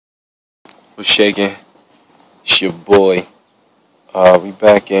What's shaking? It's your boy. We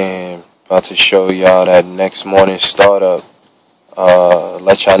back in, about to show y'all that next morning startup.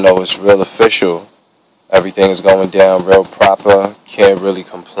 Let y'all know it's real official. Everything is going down real proper. Can't really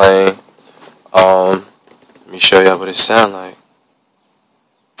complain. Let me show y'all what it sound like.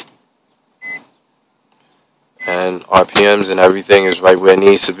 And RPMs and everything is right where it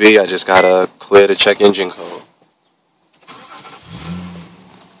needs to be. I just gotta clear the check engine code.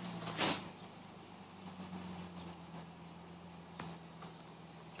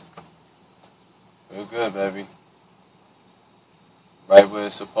 Real good, baby. Right where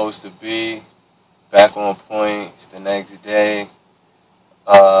it's supposed to be. Back on point. It's the next day.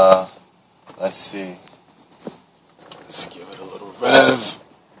 Let's see. Let's give it a little rev.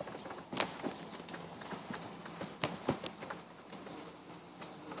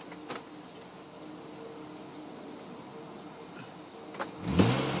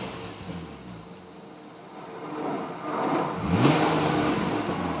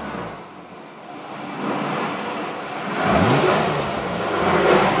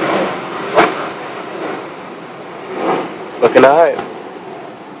 Looking alright.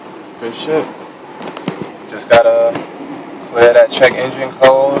 Good shit. Just gotta clear that check engine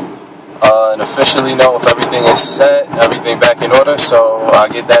code and officially know if everything is set, everything back in order. So I'll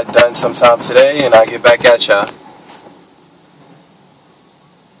get that done sometime today and I'll get back at y'all.